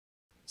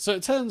So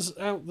it turns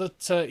out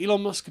that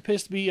Elon Musk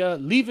appears to be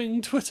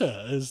leaving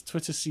Twitter as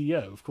Twitter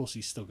CEO. Of course,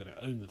 he's still going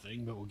to own the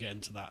thing, but we'll get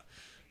into that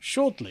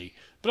shortly.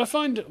 But I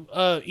find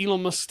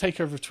Elon Musk's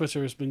takeover of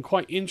Twitter has been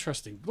quite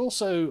interesting, but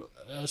also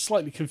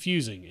slightly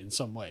confusing in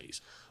some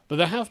ways. But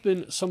there have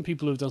been some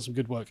people who have done some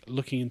good work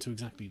looking into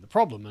exactly the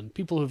problem, and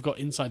people who have got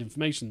inside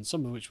information,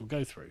 some of which we'll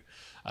go through.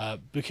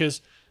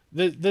 Because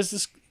there's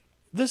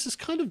this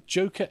kind of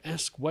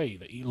Joker-esque way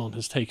that Elon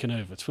has taken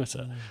over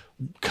Twitter.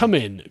 Come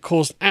in,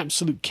 caused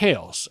absolute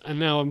chaos, and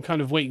now I'm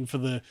kind of waiting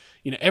for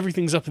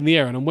everything's up in the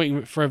air, and I'm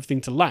waiting for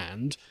everything to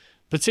land,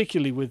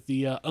 particularly with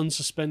the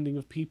unsuspending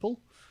of people.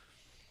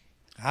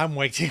 I'm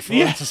waiting for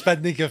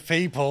unsuspending of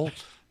people.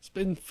 It's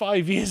been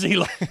 5 years,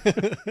 Elon.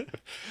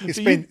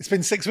 It's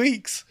been 6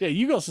 weeks. Yeah,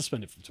 you got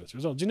suspended from Twitter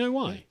as well. Do you know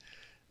why?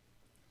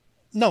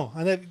 No,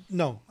 I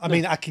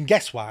mean, I can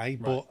guess why,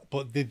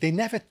 but they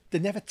never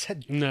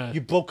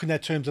you've broken their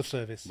terms of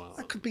service. Well,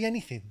 that could be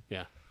anything.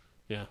 Yeah.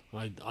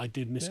 I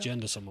did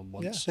misgender someone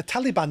once. Yeah. The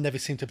Taliban never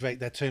seem to break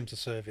their terms of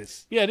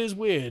service. Yeah, it is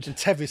weird. And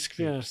terrorist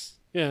groups.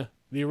 Yeah.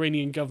 The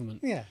Iranian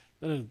government. Yeah.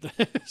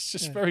 It's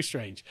just very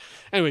strange.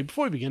 Anyway,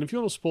 before we begin, if you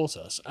want to support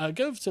us,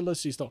 go over to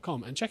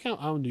lotus.com and check out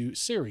our new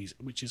series,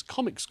 which is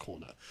Comics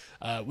Corner,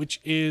 which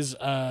is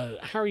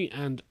Harry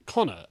and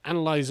Connor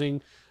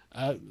analysing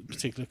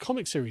particular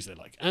comic series they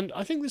like. And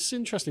I think this is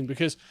interesting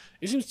because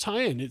it seems to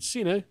tie in. It's,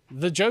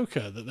 the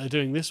Joker that they're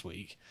doing this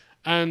week.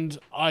 And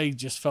I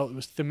just felt it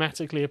was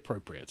thematically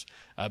appropriate.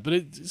 But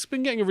it's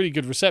been getting a really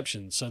good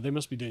reception, so they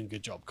must be doing a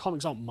good job.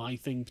 Comics aren't my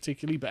thing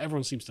particularly, but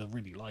everyone seems to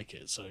really like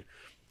it, so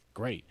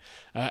great.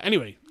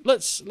 Anyway,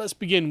 let's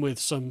begin with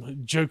some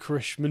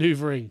Jokerish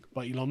maneuvering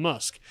by Elon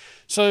Musk.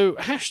 So,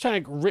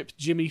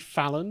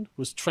 #RipJimmyFallon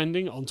was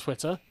trending on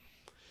Twitter.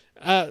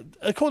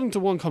 According to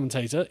one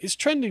commentator, it's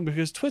trending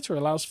because Twitter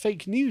allows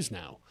fake news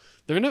now.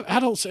 There are no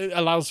adults it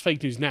allows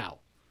fake news now.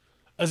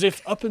 As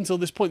if up until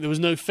this point there was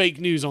no fake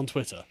news on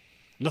Twitter.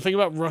 Nothing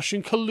about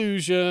Russian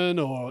collusion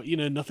or,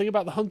 nothing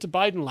about the Hunter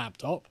Biden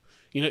laptop.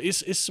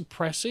 Is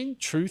suppressing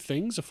true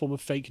things a form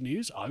of fake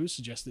news? I would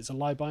suggest it's a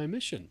lie by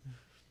omission.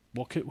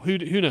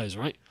 Who knows,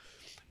 right?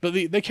 But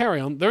they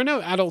carry on. There are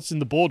no adults in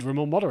the boardroom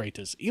or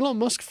moderators. Elon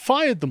Musk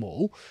fired them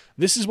all.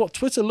 This is what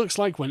Twitter looks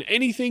like when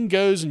anything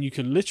goes and you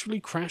can literally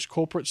crash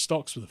corporate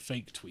stocks with a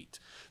fake tweet.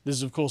 This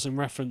is, of course, in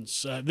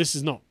reference... this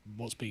is not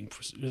what's being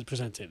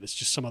presented. It's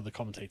just some other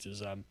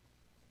commentators'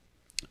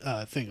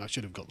 thing. I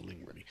should have got the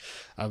link, really.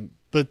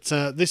 But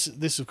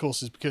this, of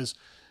course, is because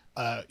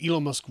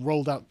Elon Musk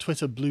rolled out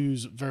Twitter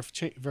Blue's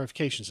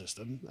verification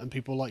system, and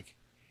people are like,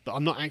 but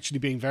I'm not actually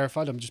being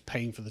verified, I'm just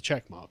paying for the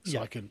check mark, so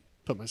I can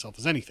put myself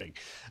as anything.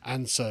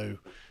 And so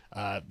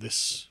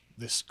this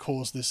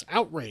caused this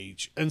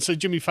outrage. And so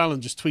Jimmy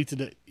Fallon just tweeted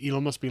at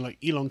Elon Musk being like,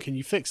 Elon, can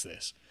you fix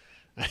this?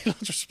 And Elon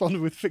just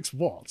responded with, fix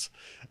what?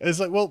 And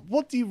it's like, well,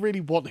 what do you really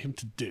want him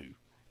to do?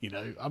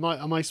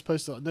 Am I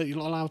supposed to... No, you're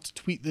not allowed to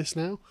tweet this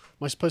now?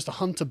 Am I supposed to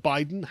Hunter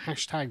Biden,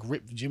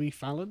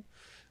 #RipJimmyFallon?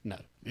 No.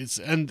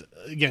 And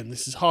again,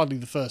 this is hardly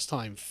the first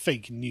time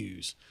fake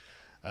news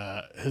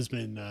has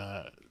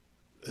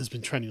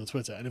been trending on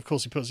Twitter. And of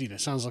course he puts,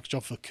 sounds like a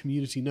job for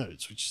community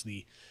notes, which is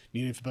the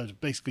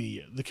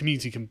basically the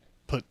community can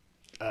put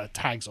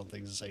tags on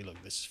things and say,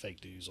 look, this is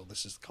fake news or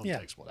this is the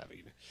context, whatever.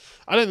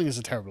 I don't think it's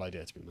a terrible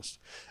idea, to be honest.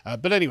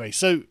 But anyway,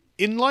 so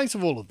in light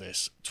of all of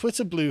this,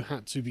 Twitter Blue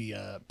had to be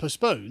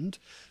postponed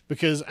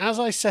because, as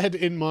I said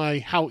in my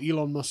How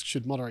Elon Musk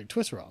Should Moderate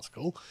Twitter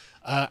article,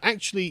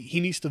 actually he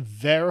needs to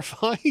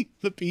verify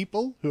the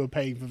people who are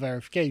paying for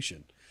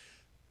verification.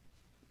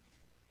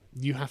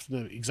 You have to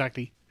know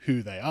exactly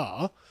who they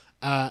are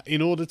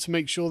in order to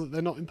make sure that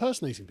they're not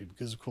impersonating people,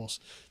 because, of course,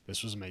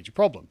 this was a major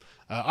problem.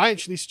 I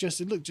actually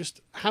suggested, look,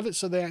 just have it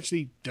so they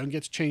actually don't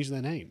get to change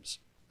their names,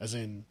 as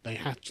in they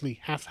actually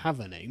have to have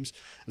their names,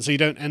 and so you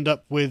don't end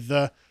up with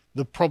the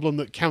problem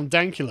that Count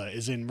Dankula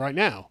is in right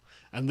now.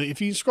 And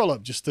if you scroll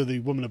up just to the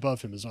woman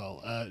above him as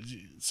well,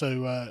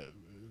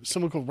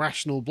 someone called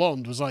Rational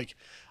Blonde was like,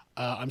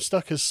 I'm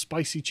stuck as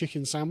spicy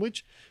chicken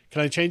sandwich.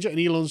 Can I change it? And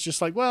Elon's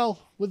just like,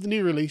 well, with the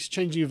new release,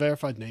 changing your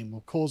verified name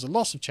will cause a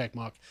loss of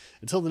checkmark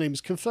until the name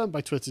is confirmed by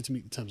Twitter to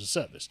meet the terms of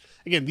service.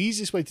 Again, the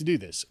easiest way to do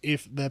this,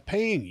 if they're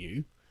paying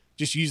you,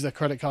 just use their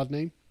credit card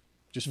name,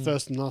 just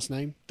first and last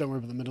name. Don't worry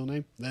about the middle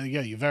name. There you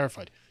go. You're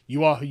verified.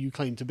 You are who you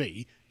claim to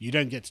be. You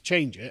don't get to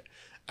change it.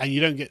 And you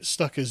don't get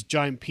stuck as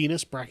giant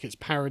penis brackets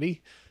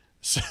parody,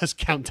 as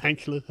Count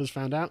Dankula has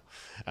found out,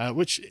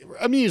 which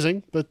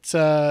amusing, but,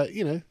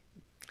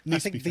 I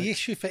think the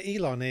issue for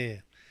Elon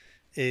here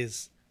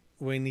is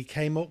when he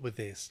came up with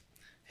this,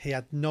 he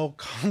had no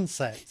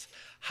concept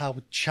how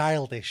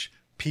childish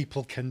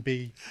people can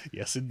be.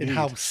 Yes, indeed. And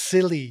how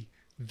silly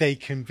they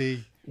can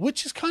be.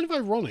 Which is kind of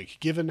ironic,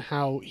 given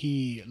how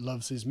he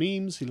loves his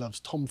memes, he loves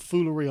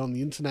tomfoolery on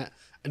the internet,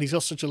 and he's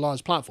got such a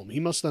large platform. He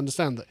must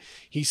understand that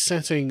he's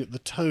setting the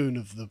tone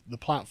of the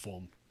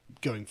platform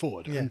going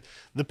forward. Yeah. And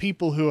the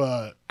people who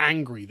are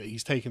angry that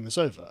he's taken this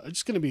over are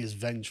just going to be as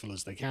vengeful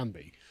as they can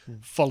be,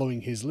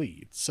 following his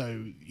lead.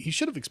 So he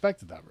should have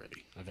expected that,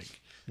 really, I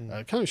think.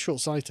 Kind of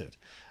short-sighted.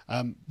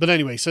 But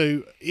anyway,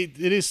 so it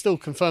is still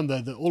confirmed,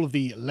 though, that all of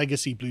the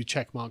legacy blue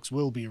check marks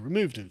will be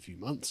removed in a few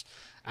months.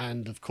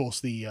 And, of course,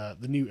 the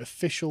new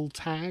official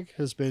tag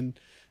has been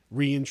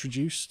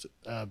reintroduced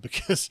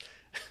because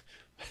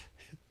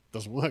it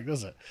doesn't work,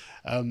 does it?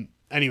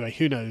 Anyway,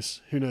 who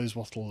knows? Who knows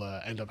what will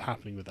end up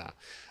happening with that?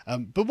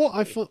 But what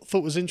I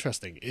thought was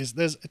interesting is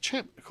there's a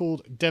chap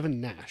called Devin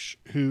Nash,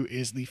 who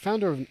is the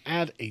founder of an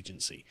ad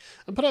agency,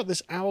 and put out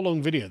this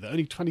hour-long video that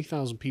only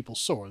 20,000 people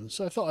saw. And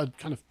so I thought I'd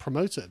kind of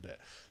promote it a bit,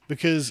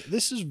 because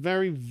this is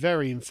very,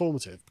 very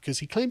informative, because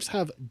he claims to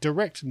have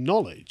direct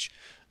knowledge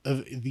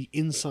of the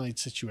inside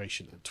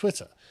situation at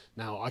Twitter.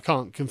 Now, I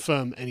can't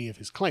confirm any of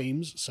his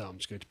claims, so I'm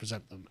just going to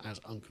present them as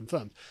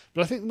unconfirmed.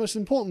 But I think the most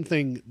important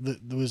thing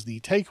that there was the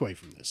takeaway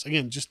from this,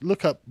 again, just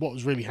look up what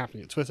was really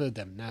happening at Twitter,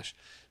 Devin Nash.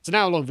 It's an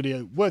hour-long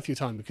video, worth your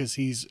time, because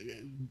he's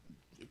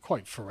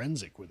quite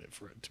forensic with it,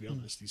 to be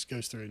honest. He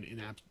goes through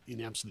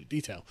in absolute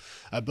detail.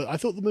 But I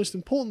thought the most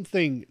important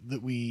thing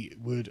that we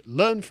would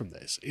learn from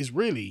this is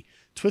really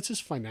Twitter's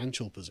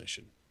financial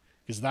position,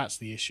 because that's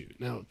the issue.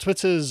 Now,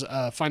 Twitter's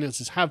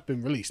finances have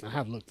been released, and I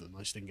have looked at them.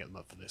 I just didn't get them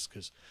up for this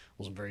because I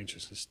wasn't very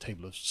interested in this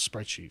table of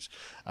spreadsheets.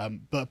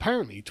 But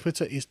apparently,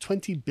 Twitter is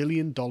 $20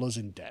 billion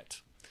in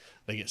debt.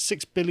 They get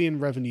 $6 billion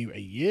revenue a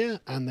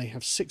year, and they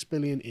have $6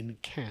 billion in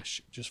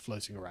cash just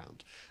floating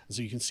around. And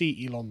so you can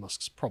see Elon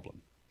Musk's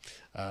problem.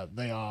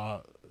 They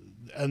are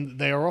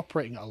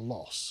operating at a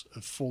loss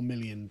of $4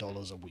 million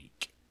a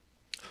week.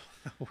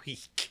 A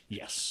week?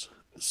 Yes.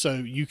 So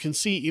you can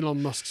see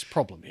Elon Musk's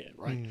problem here,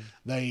 right?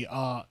 They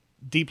are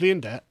deeply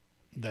in debt,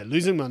 they're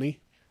losing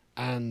money,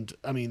 and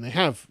I mean, they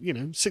have,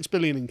 $6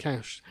 billion in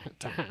cash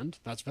to hand.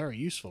 That's very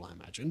useful, I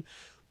imagine,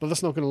 but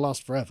that's not going to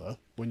last forever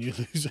when you're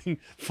losing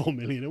 $4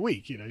 million a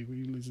week. You're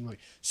losing like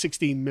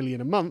 $16 million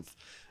a month.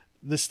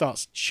 This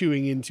starts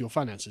chewing into your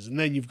finances, and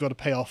then you've got to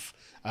pay off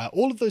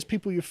all of those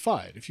people you've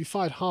fired. If you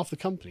fired half the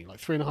company, like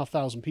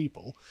 3,500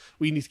 people,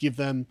 well, you need to give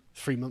them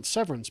 3 months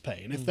severance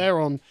pay. And if they're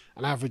on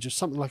an average of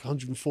something like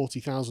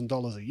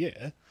 $140,000 a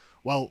year,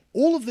 well,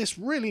 all of this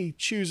really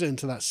chews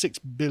into that $6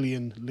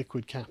 billion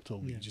liquid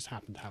capital that you just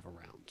happen to have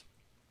around.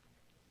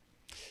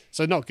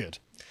 So not good.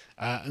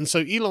 And so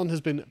Elon has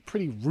been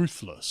pretty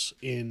ruthless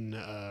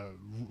in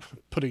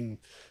putting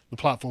the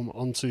platform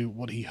onto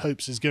what he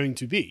hopes is going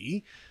to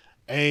be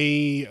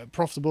a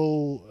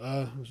profitable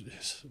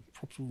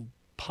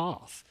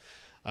path.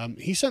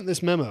 He sent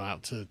this memo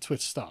out to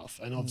Twitter staff,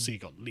 and obviously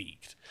it got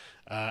leaked.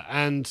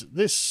 And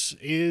this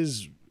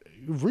is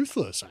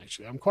ruthless,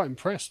 actually. I'm quite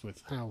impressed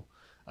with how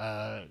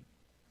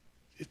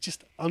it's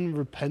just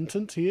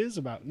unrepentant he is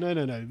about,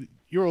 no,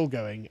 you're all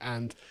going.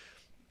 And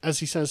as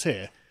he says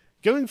here,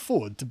 going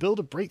forward, to build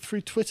a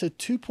breakthrough Twitter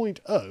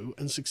 2.0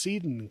 and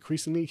succeed in an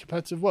increasingly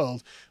competitive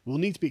world, will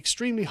need to be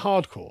extremely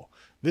hardcore.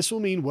 This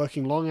will mean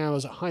working long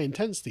hours at high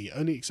intensity.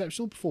 Only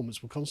exceptional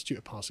performance will constitute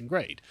a passing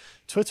grade.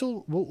 Twitter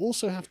will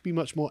also have to be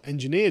much more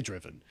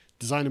engineer-driven.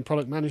 Design and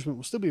product management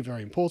will still be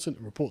very important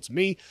and report to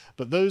me,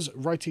 but those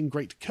writing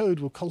great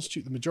code will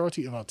constitute the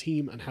majority of our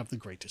team and have the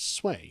greatest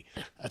sway.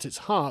 At its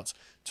heart,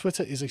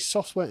 Twitter is a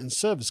software and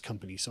service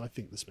company, so I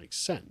think this makes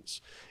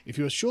sense. If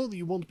you are sure that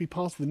you want to be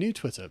part of the new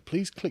Twitter,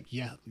 please click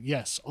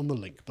yes on the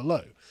link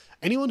below.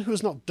 Anyone who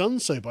has not done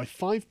so by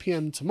 5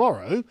 p.m.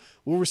 tomorrow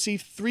will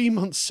receive 3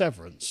 months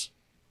severance.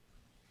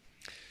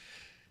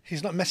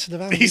 He's not messing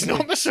about. He's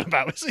not messing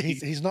about, is he?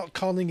 He's not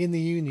calling in the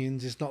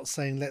unions. He's not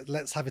saying,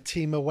 let's have a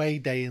team away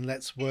day and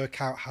let's work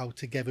out how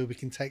together we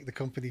can take the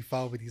company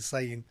forward. He's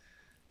saying,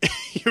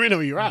 you're in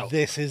or you're out.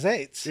 This is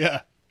it.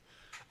 Yeah.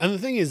 And the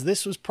thing is,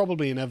 this was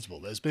probably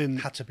inevitable.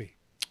 Had to be.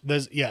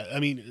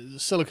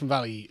 Silicon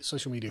Valley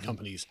social media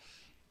companies,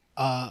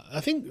 I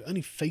think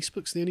only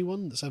Facebook's the only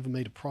one that's ever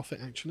made a profit,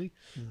 actually.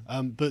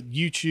 But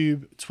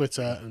YouTube,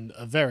 Twitter, and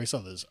various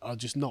others are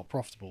just not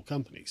profitable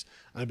companies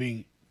and are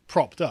being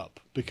propped up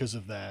because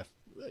of their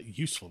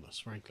usefulness,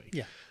 frankly.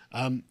 Yeah.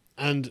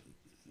 And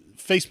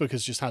Facebook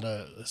has just had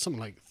something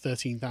like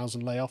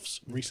 13,000 layoffs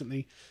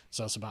recently,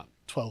 so that's about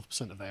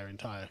 12% of their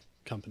entire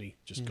company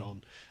just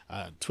gone.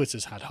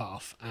 Twitter's had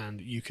half, and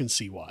you can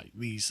see why.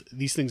 These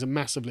things are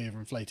massively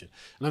overinflated.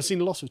 And I've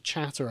seen a lot of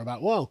chatter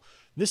about, well,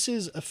 this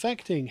is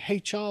affecting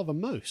HR the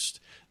most.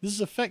 This is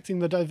affecting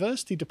the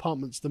diversity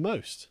departments the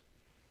most.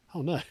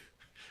 Oh no.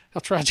 How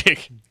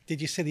tragic.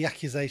 Did you see the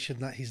accusation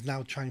that he's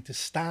now trying to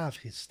starve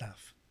his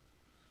staff?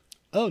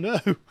 Oh no,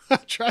 how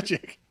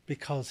tragic.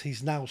 Because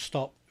he's now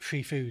stopped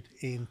free food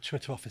in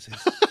Twitter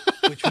offices,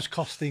 which was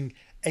costing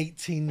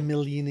 $18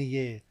 million a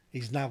year.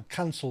 He's now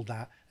cancelled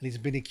that, and he's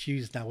been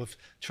accused now of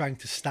trying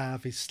to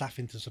starve his staff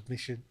into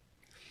submission.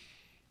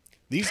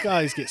 These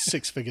guys get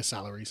six-figure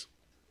salaries.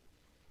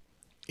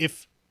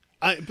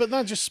 But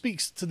that just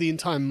speaks to the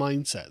entire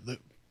mindset that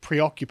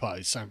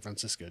preoccupies San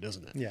Francisco,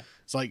 doesn't it? Yeah.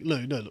 It's like,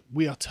 look,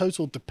 we are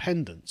total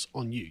dependents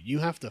on you. You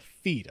have to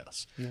feed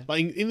us. Yeah.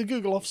 Like in the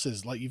Google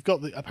offices, like you've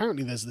got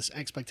apparently there's this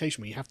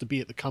expectation where you have to be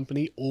at the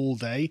company all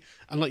day,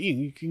 and like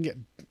you can get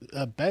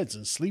beds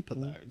and sleep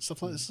in there and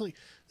stuff like this. It's like,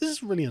 this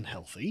is really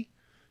unhealthy.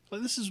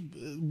 Like this is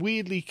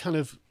weirdly kind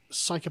of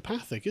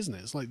psychopathic, isn't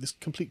it? It's like this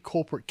complete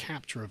corporate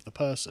capture of the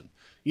person.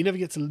 You never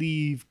get to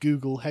leave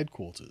Google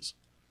headquarters.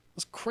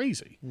 That's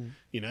crazy.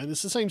 You know, and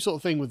it's the same sort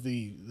of thing with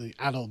the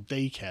adult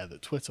daycare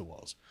that Twitter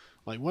was.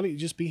 Like, why don't you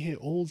just be here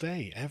all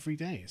day, every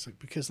day? It's like,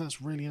 because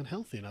that's really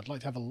unhealthy, and I'd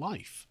like to have a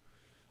life.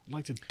 I'd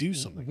like to do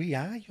something. We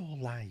are your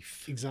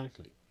life.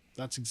 Exactly.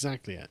 That's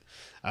exactly it.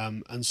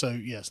 And so,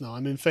 yes, no,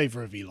 I'm in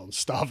favour of Elon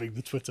starving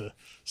the Twitter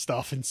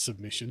staff into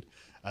submission.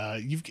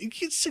 You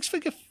get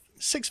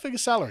six-figure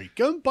salary.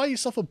 Go and buy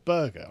yourself a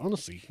burger.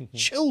 Honestly,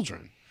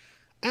 children.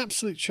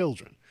 Absolute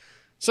children.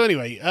 So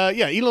anyway,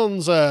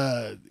 Elon's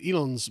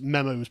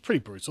memo was pretty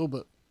brutal,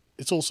 but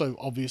it's also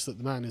obvious that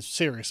the man is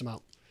serious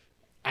about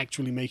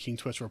actually making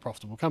Twitter a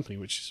profitable company,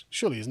 which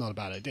surely is not a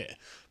bad idea.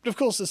 But of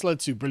course, this led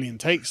to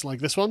brilliant takes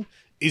like this one.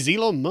 Is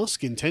Elon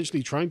Musk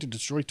intentionally trying to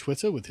destroy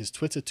Twitter with his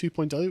Twitter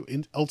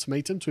 2.0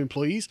 ultimatum to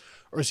employees,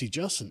 or is he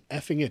just an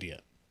effing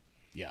idiot?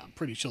 Yeah, I'm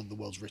pretty sure the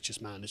world's richest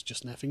man is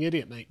just an effing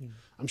idiot, mate.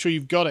 I'm sure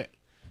you've got it.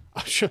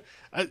 I'm sure.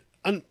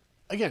 And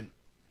again,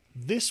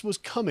 this was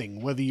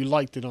coming whether you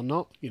liked it or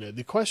not. You know,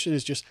 the question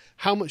is just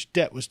how much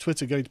debt was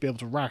Twitter going to be able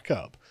to rack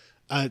up?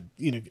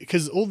 You know,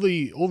 because all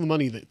the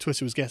money that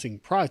Twitter was getting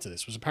prior to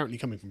this was apparently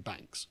coming from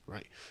banks,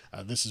 right?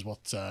 This is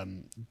what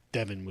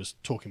Devin was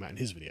talking about in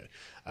his video.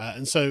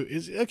 And so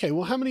is okay.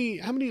 Well, how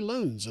many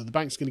loans are the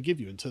banks going to give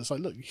you? Until it's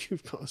like, look,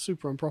 you've got a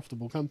super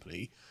unprofitable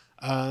company.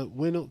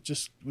 We're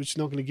just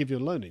not going to give you a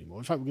loan anymore.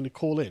 In fact, we're going to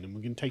call in and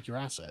we're going to take your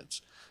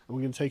assets and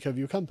we're going to take over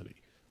your company.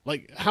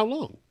 Like, how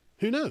long?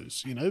 Who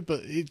knows, you know,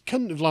 but it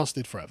couldn't have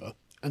lasted forever,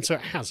 and so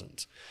it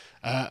hasn't.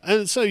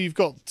 And so you've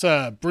got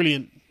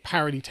brilliant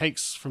parody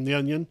takes from The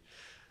Onion.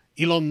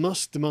 Elon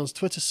Musk demands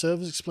Twitter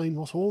servers explain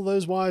what all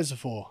those wires are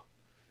for.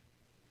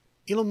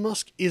 Elon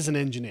Musk is an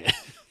engineer.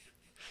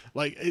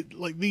 like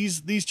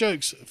these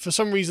jokes, for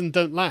some reason,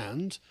 don't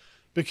land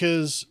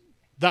because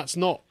that's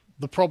not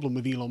the problem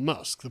with Elon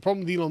Musk. The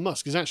problem with Elon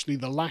Musk is actually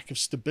the lack of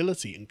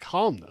stability and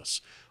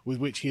calmness with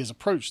which he has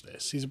approached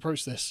this. He's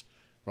approached this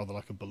rather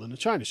like a bull in a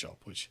china shop,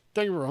 which,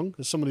 don't get me wrong,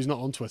 as someone who's not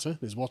on Twitter,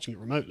 is watching it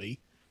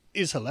remotely,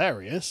 is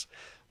hilarious,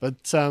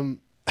 but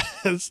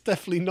it's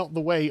definitely not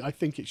the way I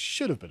think it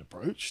should have been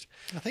approached.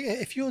 I think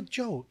if your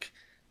joke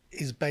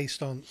is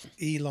based on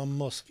Elon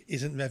Musk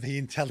isn't very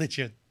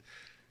intelligent,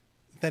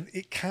 then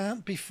it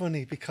can't be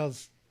funny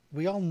because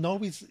we all know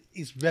he's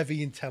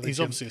very intelligent. He's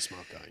obviously a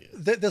smart guy,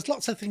 yeah. There's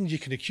lots of things you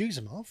can accuse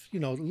him of.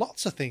 You know,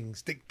 lots of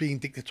things. Being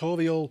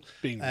dictatorial.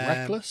 Being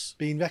reckless.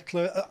 Being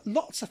reckless.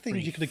 Lots of things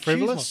being you can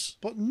frivolous. accuse him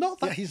of. But not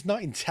that he's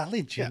not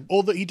intelligent. Yeah.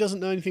 Or that he doesn't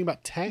know anything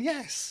about tech.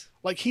 Yes.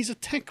 Like, he's a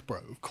tech bro.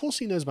 Of course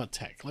he knows about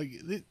tech. Like,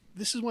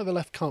 this is why the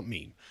left can't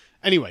meme.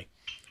 Anyway,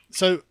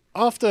 so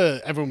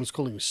after everyone was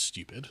calling him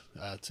stupid,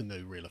 to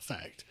no real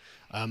effect,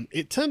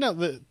 it turned out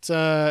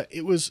that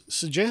it was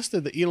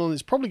suggested that Elon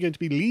is probably going to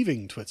be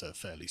leaving Twitter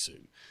fairly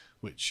soon,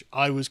 which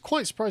I was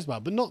quite surprised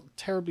about, but not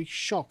terribly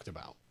shocked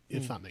about,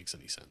 if that makes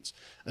any sense.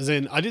 As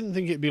in, I didn't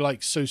think it'd be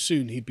like so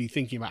soon he'd be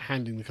thinking about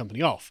handing the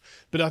company off,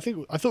 but I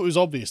thought it was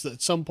obvious that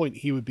at some point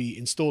he would be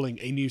installing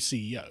a new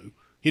CEO.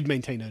 He'd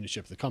maintain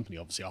ownership of the company,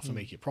 obviously, after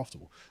making it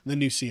profitable. And the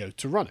new CEO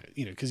to run it,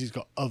 you know, because he's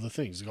got other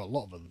things. He's got a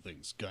lot of other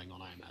things going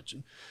on, I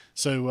imagine.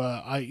 So,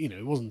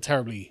 it wasn't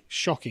terribly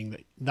shocking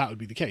that would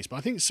be the case. But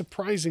I think it's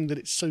surprising that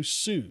it's so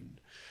soon,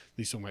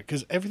 these talking about,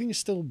 because everything is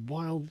still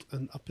wild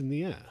and up in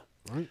the air,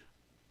 right?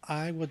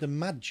 I would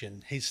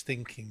imagine his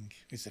thinking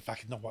is, in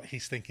fact, not what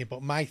he's thinking,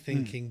 but my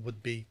thinking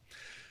would be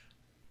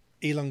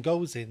Elon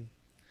goes in,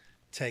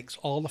 takes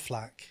all the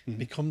flack,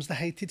 becomes the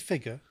hated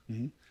figure,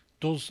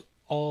 does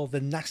all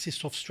the nasty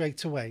stuff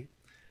straight away,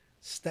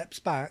 steps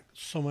back,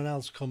 someone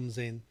else comes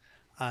in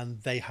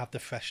and they have the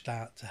fresh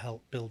start to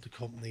help build the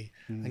company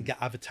and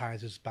get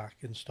advertisers back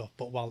and stuff.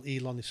 But while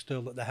Elon is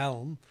still at the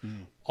helm,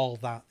 all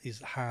that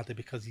is harder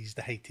because he's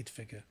the hated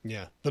figure.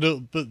 Yeah, but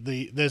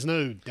there's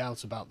no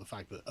doubt about the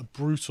fact that a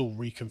brutal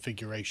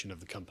reconfiguration of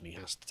the company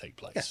has to take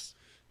place. Yes.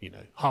 You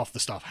know, half the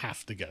staff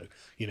have to go.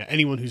 You know,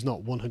 anyone who's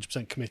not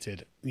 100%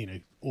 committed, you know,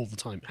 all the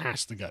time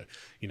has to go.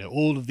 You know,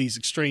 all of these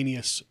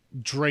extraneous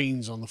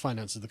drains on the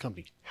finances of the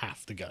company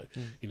have to go.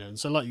 You know, and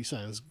so like you say,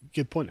 it's a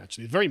good point,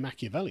 actually. Very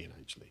Machiavellian,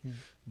 actually.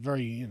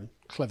 Very, you know,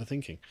 clever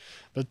thinking.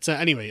 But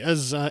anyway,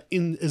 as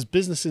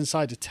Business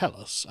Insider tell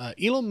us,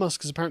 Elon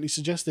Musk has apparently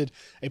suggested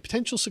a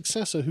potential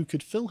successor who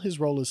could fill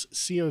his role as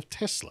CEO of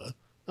Tesla.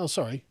 Oh,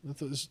 sorry.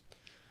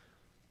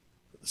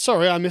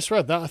 Sorry, I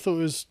misread that. I thought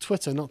it was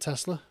Twitter, not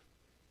Tesla.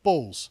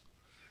 Balls.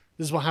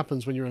 This is what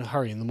happens when you're in a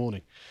hurry in the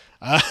morning.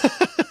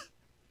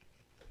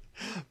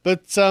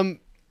 But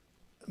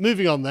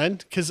moving on then,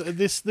 because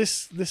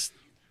this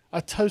I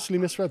totally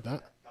misread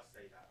that.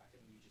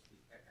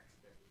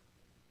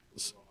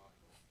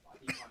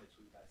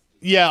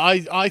 Yeah,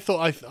 I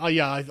thought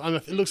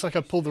it looks like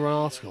I pulled the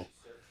wrong article.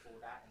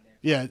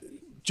 Yeah,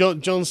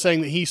 John's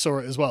saying that he saw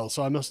it as well,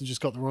 so I must have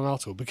just got the wrong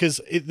article. Because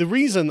the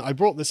reason I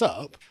brought this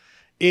up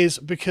is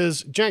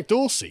because Jack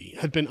Dorsey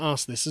had been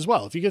asked this as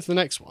well. If you go to the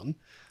next one,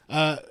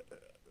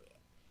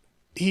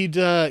 he'd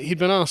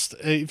been asked,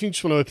 if you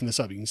just want to open this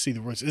up, you can see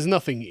the words. There's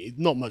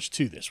not much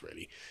to this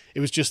really. It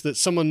was just that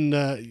someone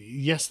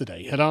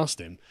yesterday had asked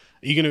him,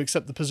 are you going to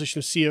accept the position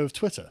of CEO of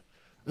Twitter?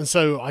 And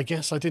so I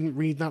guess I didn't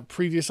read that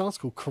previous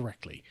article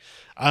correctly.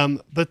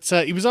 But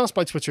he was asked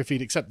by Twitter if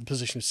he'd accept the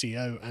position of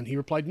CEO, and he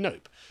replied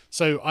nope.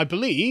 So I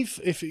believe,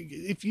 if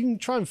you can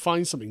try and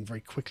find something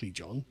very quickly,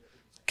 John,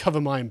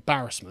 cover my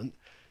embarrassment.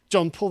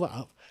 John, pull that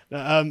up.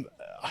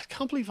 I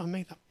can't believe I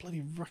made that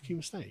bloody rookie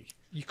mistake.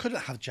 You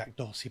couldn't have Jack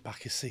Dorsey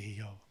back as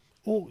CEO.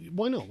 Or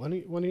why not? Why do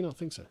you not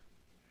think so?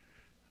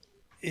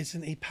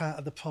 Isn't he part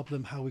of the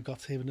problem how we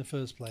got here in the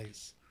first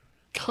place?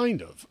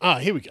 Kind of.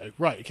 Here we go.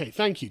 Right, okay,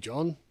 thank you,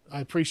 John. I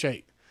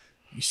appreciate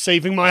you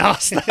saving my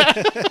ass there.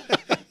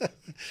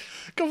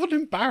 God, what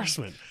an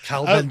embarrassment.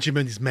 Cal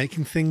Benjamin is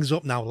making things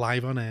up now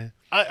live on air.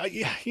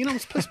 Yeah, I'm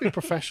supposed to be a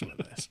professional at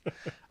this.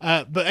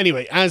 But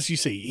anyway, as you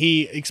see,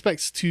 he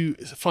expects to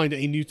find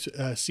a new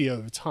CEO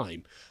over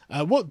time.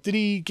 What, did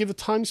he give a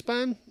time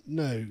span?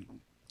 No,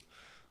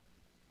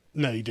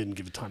 he didn't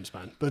give a time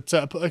span. But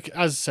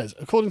as it says,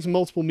 according to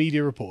multiple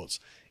media reports,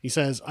 he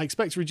says, I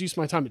expect to reduce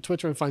my time at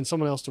Twitter and find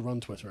someone else to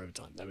run Twitter over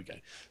time. There we go.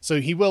 So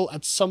he will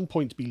at some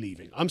point be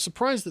leaving. I'm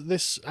surprised that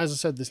this, as I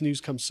said, this news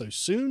comes so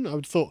soon. I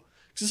would have thought,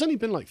 because it's only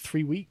been like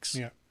 3 weeks.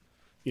 Yeah.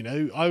 You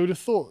know, I would have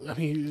thought, I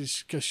mean,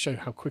 it's just show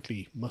how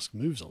quickly Musk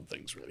moves on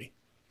things, really.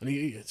 And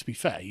to be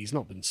fair, he's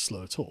not been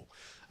slow at all.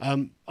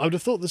 I would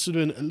have thought this would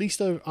have been at least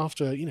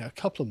after, a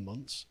couple of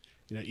months.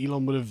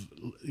 Elon would have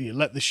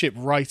let the ship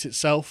right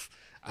itself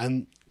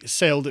and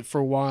sailed it for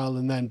a while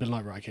and then been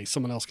like, right, okay,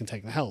 someone else can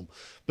take the helm.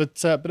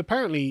 But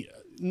apparently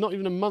not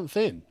even a month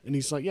in. And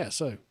he's like, yeah,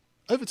 so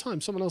over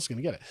time, someone else is going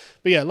to get it.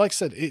 But yeah, like I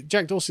said,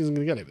 Jack Dorsey isn't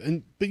going to get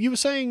it. But you were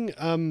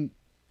saying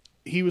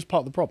he was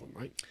part of the problem,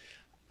 right?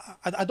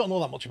 I don't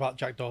know that much about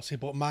Jack Dorsey,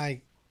 but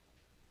my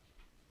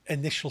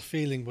initial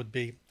feeling would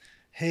be,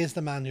 here's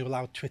the man who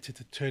allowed Twitter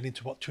to turn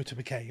into what Twitter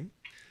became.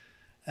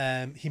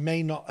 He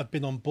may not have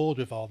been on board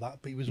with all that,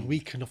 but he was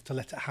weak enough to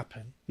let it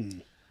happen.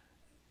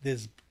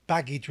 There's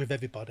baggage with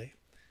everybody.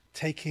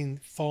 Taking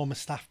former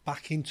staff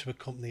back into a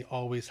company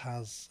always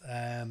has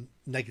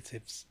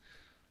negatives.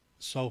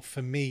 So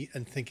for me,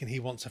 and thinking he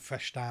wants a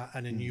fresh start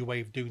and a new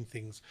way of doing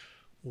things,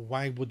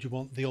 why would you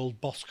want the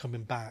old boss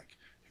coming back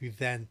who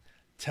then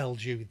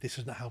tells you this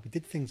isn't how we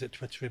did things at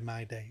Twitter in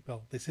my day?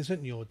 Well, this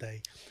isn't your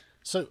day.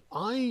 So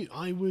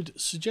I would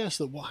suggest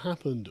that what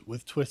happened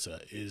with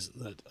Twitter is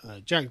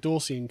that Jack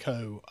Dorsey and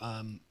co.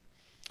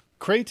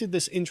 Created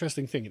this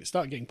interesting thing, and it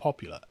started getting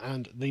popular,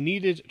 and they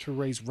needed to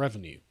raise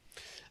revenue.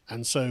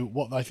 And so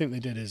what I think they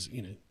did is,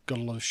 got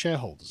a lot of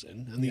shareholders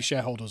in, and these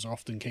shareholders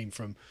often came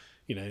from,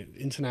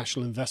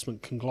 international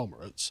investment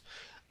conglomerates.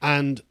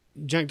 And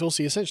Jack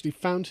Dorsey essentially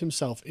found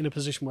himself in a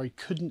position where he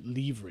couldn't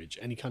leverage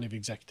any kind of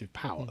executive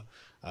power.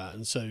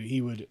 And so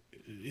he would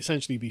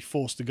essentially be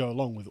forced to go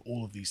along with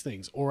all of these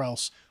things, or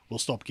else we'll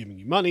stop giving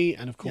you money.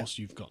 And of course,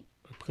 you've got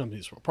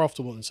companies that are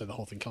profitable, and so the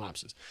whole thing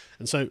collapses.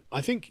 And so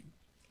I think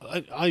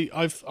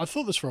I've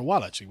thought this for a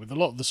while, actually, with a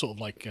lot of the sort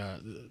of like,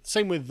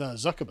 same with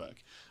Zuckerberg.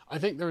 I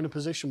think they're in a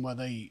position where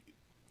they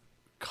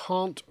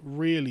can't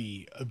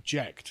really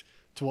object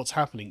to what's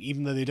happening,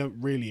 even though they don't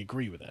really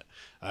agree with it.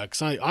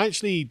 Because I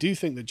actually do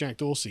think that Jack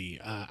Dorsey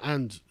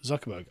and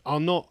Zuckerberg are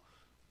not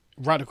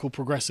radical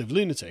progressive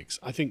lunatics.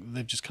 I think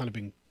they've just kind of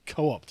been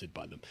co-opted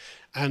by them.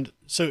 And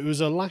so it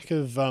was a lack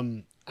of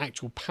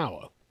actual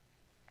power.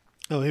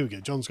 Oh, here we go.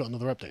 John's got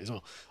another update as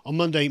well. On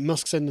Monday,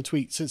 Musk said in a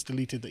tweet since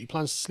deleted that he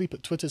plans to sleep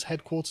at Twitter's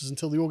headquarters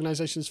until the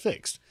organization is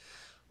fixed.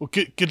 Well,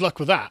 good luck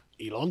with that,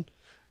 Elon.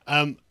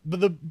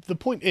 But the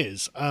point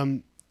is,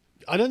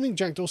 I don't think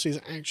Jack Dorsey is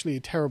actually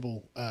a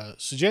terrible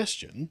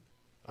suggestion.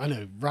 I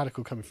know,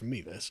 radical coming from me,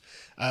 this.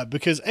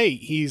 Because,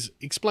 he's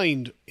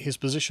explained his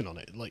position on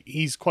it. Like,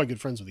 he's quite good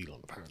friends with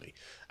Elon, apparently.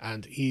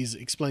 And he's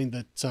explained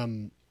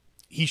that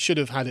he should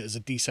have had it as a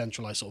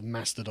decentralized sort of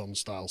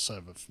Mastodon-style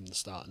server from the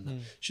start,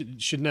 and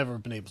should never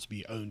have been able to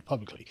be owned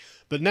publicly.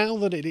 But now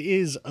that it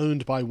is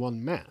owned by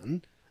one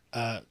man,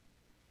 and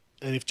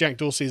if Jack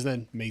Dorsey is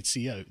then made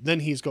CEO, then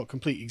he's got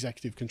complete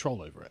executive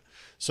control over it.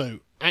 So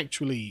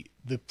actually,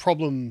 the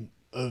problem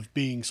of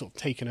being sort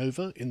of taken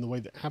over in the way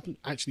that happened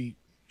actually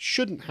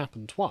shouldn't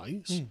happen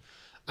twice.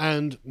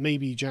 And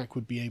maybe Jack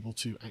would be able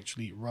to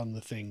actually run the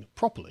thing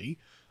properly.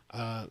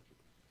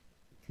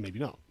 Maybe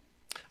not.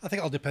 I think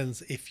it all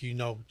depends if you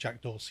know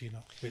Jack Dorsey,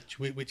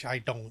 which I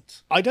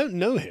don't. I don't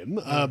know him,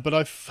 but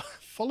I've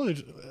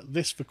followed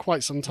this for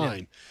quite some time.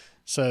 Yeah.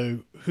 So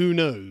who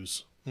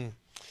knows?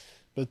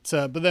 But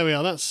there we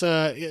are. That's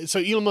so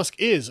Elon Musk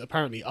is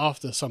apparently,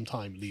 after some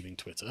time, leaving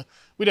Twitter.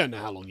 We don't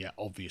know how long yet,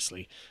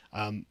 obviously.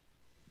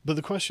 But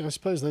the question, I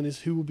suppose, then is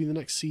who will be the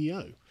next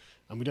CEO?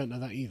 And we don't know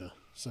that either.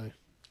 So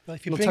well,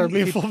 if not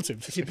terribly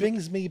informative. If he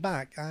brings me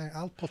back,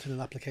 I'll put in an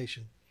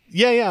application.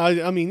 Yeah.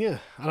 I mean, yeah.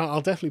 And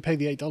I'll definitely pay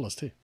the $8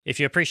 too. If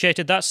you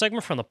appreciated that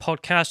segment from the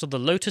podcast of the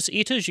Lotus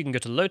Eaters, you can go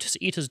to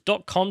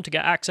lotuseaters.com to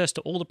get access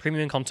to all the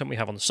premium content we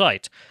have on the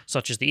site,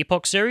 such as the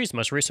Epoch series, the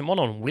most recent one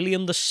on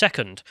William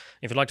II.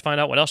 If you'd like to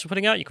find out what else we're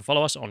putting out, you can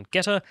follow us on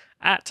Getter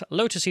at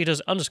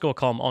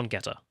lotuseaters_com on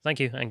Getter. Thank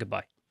you and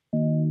goodbye.